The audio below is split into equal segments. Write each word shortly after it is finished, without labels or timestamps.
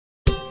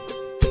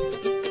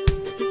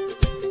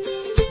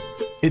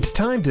It's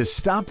time to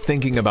stop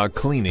thinking about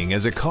cleaning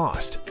as a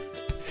cost.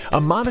 A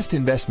modest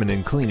investment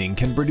in cleaning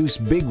can produce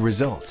big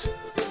results.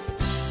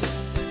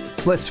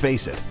 Let's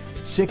face it,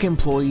 sick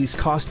employees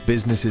cost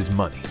businesses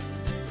money.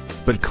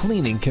 But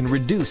cleaning can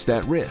reduce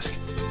that risk.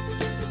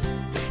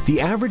 The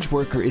average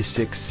worker is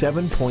sick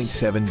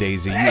 7.7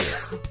 days a year.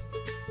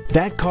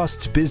 That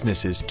costs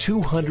businesses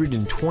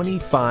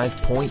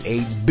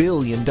 $225.8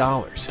 billion.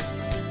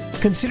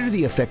 Consider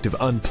the effect of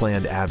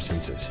unplanned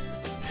absences.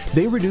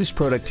 They reduce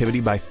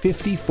productivity by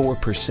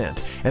 54%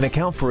 and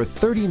account for a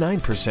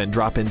 39%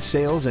 drop in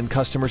sales and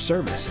customer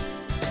service.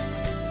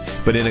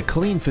 But in a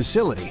clean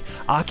facility,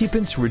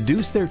 occupants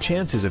reduce their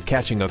chances of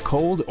catching a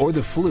cold or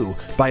the flu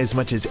by as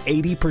much as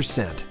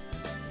 80%,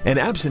 and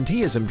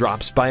absenteeism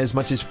drops by as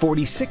much as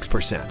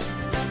 46%.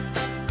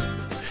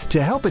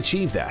 To help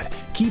achieve that,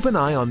 keep an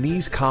eye on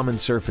these common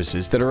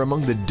surfaces that are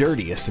among the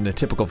dirtiest in a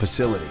typical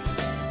facility.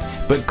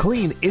 But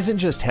clean isn't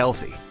just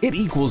healthy, it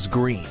equals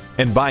green.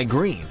 And by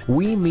green,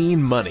 we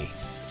mean money.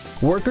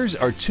 Workers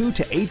are 2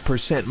 to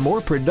 8% more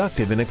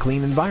productive in a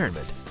clean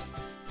environment.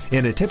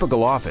 In a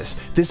typical office,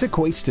 this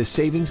equates to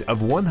savings of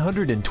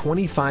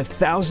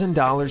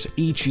 $125,000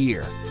 each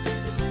year.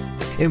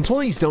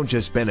 Employees don't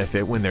just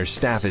benefit when their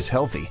staff is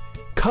healthy,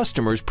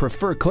 customers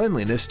prefer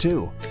cleanliness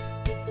too.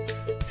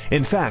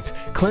 In fact,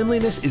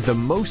 cleanliness is the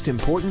most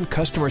important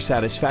customer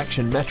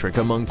satisfaction metric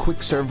among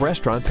quick-serve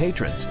restaurant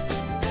patrons.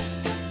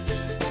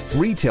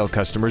 Retail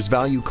customers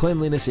value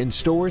cleanliness in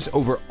stores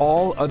over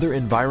all other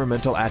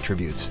environmental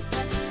attributes.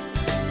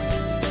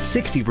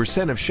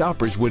 60% of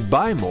shoppers would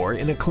buy more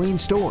in a clean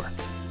store.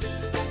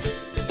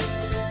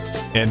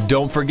 And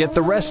don't forget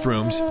the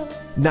restrooms.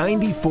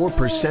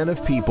 94%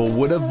 of people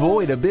would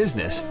avoid a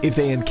business if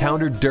they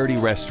encountered dirty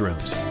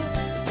restrooms.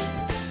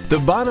 The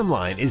bottom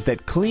line is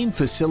that clean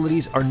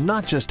facilities are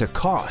not just a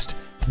cost,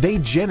 they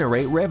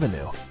generate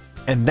revenue.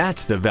 And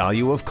that's the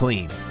value of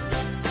clean.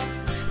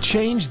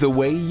 Change the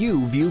way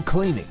you view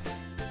cleaning.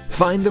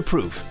 Find the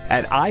proof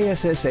at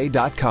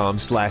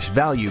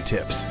issa.com/value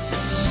tips.